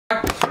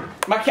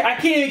I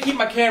can't even keep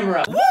my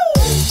camera up. Woo!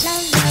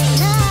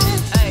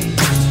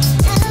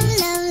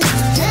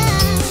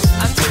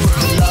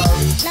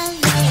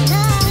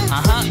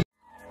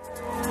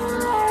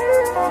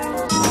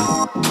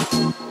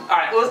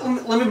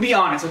 Alright, let me be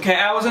honest, okay?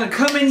 I was gonna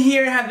come in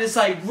here and have this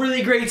like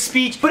really great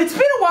speech, but it's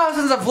been a while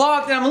since I've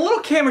vlogged and I'm a little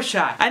camera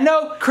shy. I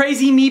know,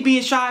 crazy me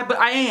being shy, but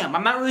I am.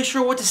 I'm not really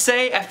sure what to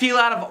say. I feel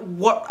out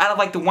of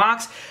like the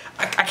wax.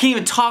 I can't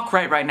even talk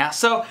right now.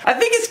 So I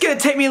think it's gonna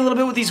take me a little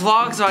bit with these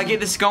vlogs so I get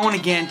this going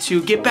again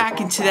to get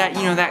back into that,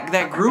 you know,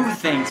 that groove of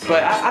things.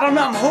 But I don't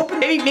know, I'm hoping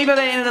maybe by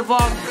the end of the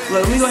vlog,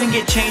 let me go ahead and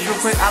get changed real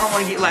quick. I don't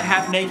want to get like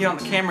half naked on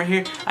the camera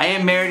here. I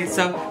am married and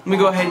stuff. Let me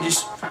go ahead and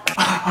just,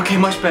 okay,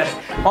 much better.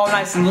 All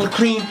nice and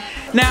clean.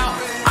 Now,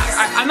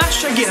 I'm not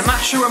sure, again, I'm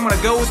not sure where I'm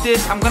gonna go with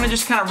this. I'm gonna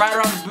just kind of ride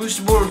around the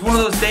booster board. It's one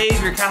of those days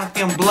where you're kind of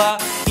feeling blah.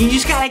 And you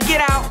just gotta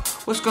get out.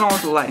 What's going on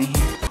with the lighting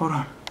here? Hold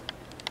on.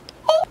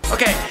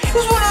 Okay, it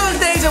was one of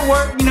those days at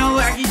work, you know,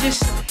 like you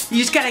just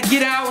gotta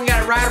get out and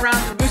gotta ride around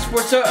the booster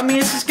board. So I mean,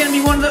 it's just gonna be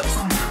one of the,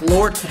 oh my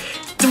Lord,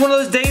 it's one of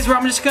those days where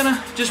I'm just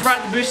gonna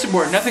ride the booster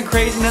board. Nothing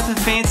crazy, nothing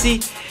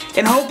fancy,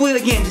 and hopefully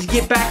again just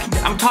get back.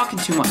 I'm talking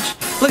too much.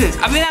 Look at this.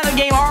 I've been out of the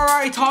game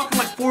already talking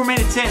like 4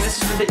 minutes in.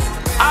 This is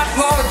ridiculous. I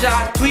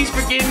apologize. Please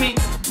forgive me.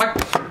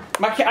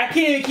 I can't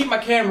even keep my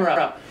camera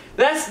up.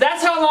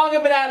 That's how long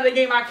I've been out of the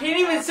game. I can't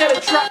even set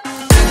a trap.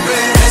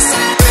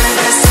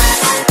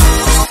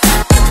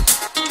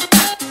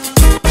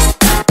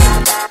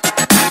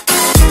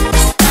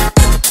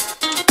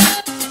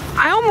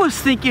 I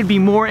think it'd be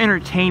more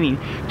entertaining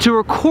to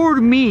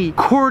record me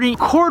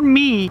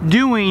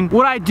doing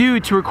what I do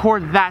to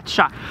record that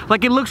shot.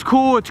 Like, it looks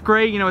cool, it's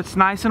great, you know, it's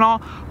nice and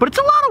all, but it's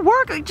a lot of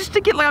work like, just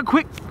to get like a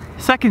quick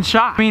second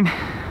shot. I mean,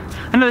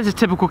 I know this is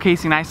typical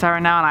Casey Neistat right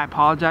now, and I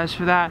apologize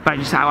for that, but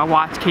I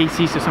watch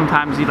Casey, so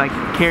sometimes he like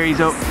carries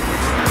out.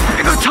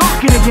 I go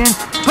talking again,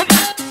 but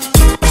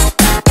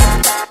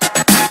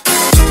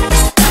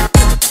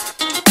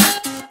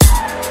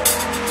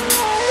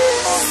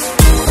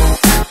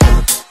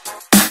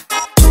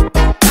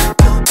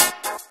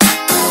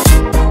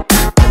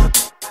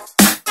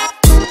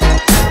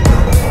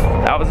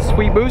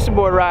sweet booster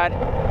board ride.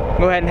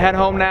 Go ahead and head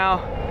home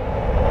now.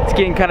 It's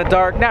getting kind of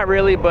dark. Not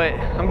really, but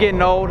I'm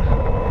getting old.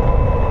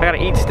 I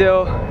gotta eat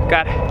still.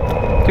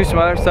 Gotta do some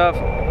other stuff.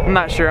 I'm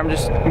not sure. I'm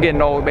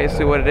getting old,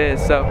 basically what it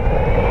is. So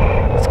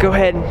let's go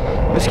ahead and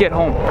let's get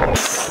home.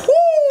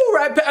 Woo!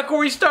 Right back where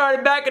we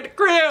started, back at the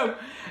crib.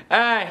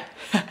 Alright.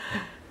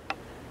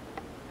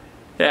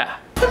 Yeah.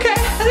 Okay,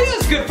 I think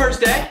that's a good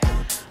first day.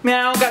 Man,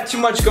 I don't got too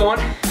much going.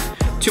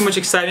 Too much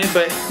excitement,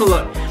 but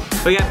look.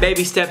 We got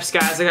baby steps,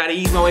 guys. I gotta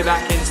ease my way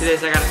back into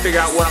this. I gotta figure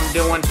out what I'm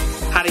doing,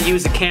 how to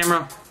use the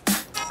camera.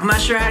 I'm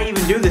not sure how to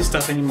even do this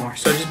stuff anymore,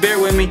 so just bear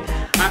with me.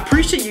 I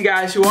appreciate you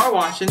guys who are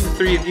watching, the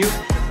 3 of you.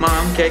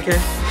 Mom, KK.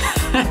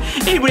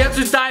 Anybody else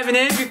who's diving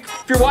in,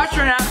 if you're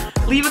watching right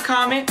now, leave a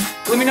comment.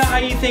 Let me know how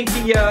you think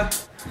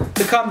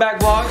the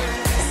comeback vlog.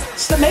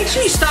 So make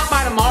sure you stop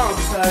by tomorrow,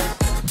 because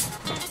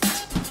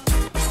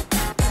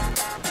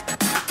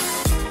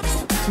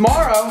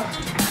tomorrow,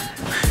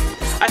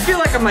 I feel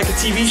like I'm like a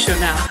TV show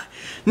now.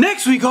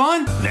 Next week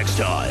on... Next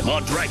time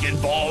on Dragon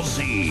Ball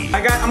Z.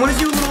 I'm gonna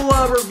do a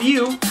little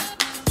review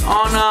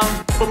on the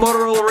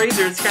Motorola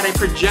Razr. It's got a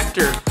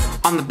projector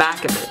on the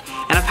back of it.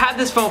 And I've had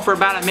this phone for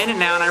about a minute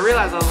now, and I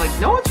realized, I was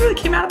like, no one's really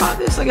came out about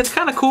this. Like, it's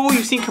kind of cool.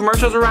 You've seen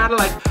commercials around it,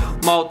 like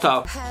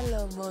Moto.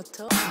 Hello,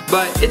 Moto.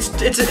 But it's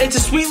a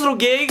sweet little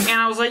gig, and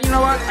I was like, you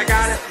know what? I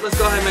got it. Let's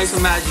go ahead and make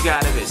some magic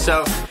out of it.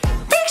 So,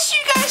 make sure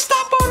you guys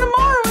stop on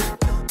tomorrow.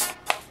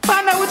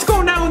 Find out what's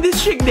going on with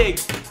this chick dig.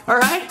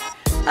 Alright?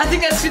 I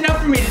think that's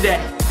enough for me today.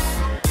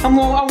 I'm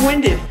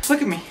winded.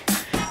 Look at me.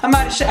 I'm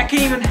out of shit. I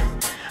can't even.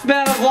 I've been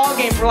out of the vlog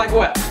game for like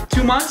what?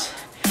 2 months?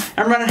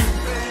 I'm running.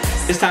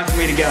 It's time for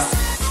me to go.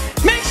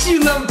 Make sure you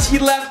love to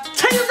your left,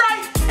 to your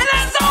right, and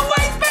as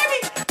always,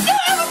 baby, you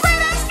have a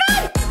great ass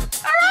night.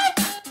 Alright?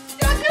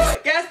 Y'all do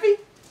it, Gatsby.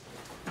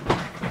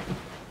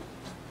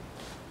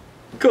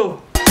 Cool.